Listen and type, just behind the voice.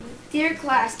Dear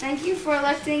class, thank you for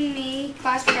electing me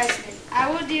class president. I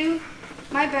will do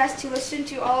my best to listen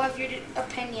to all of your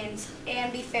opinions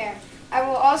and be fair. I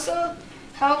will also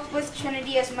help with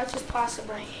Trinity as much as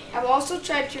possible. I will also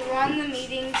try to run the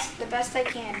meetings the best I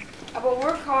can. I will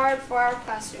work hard for our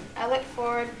classroom. I look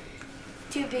forward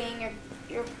to being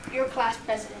your class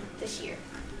president this year.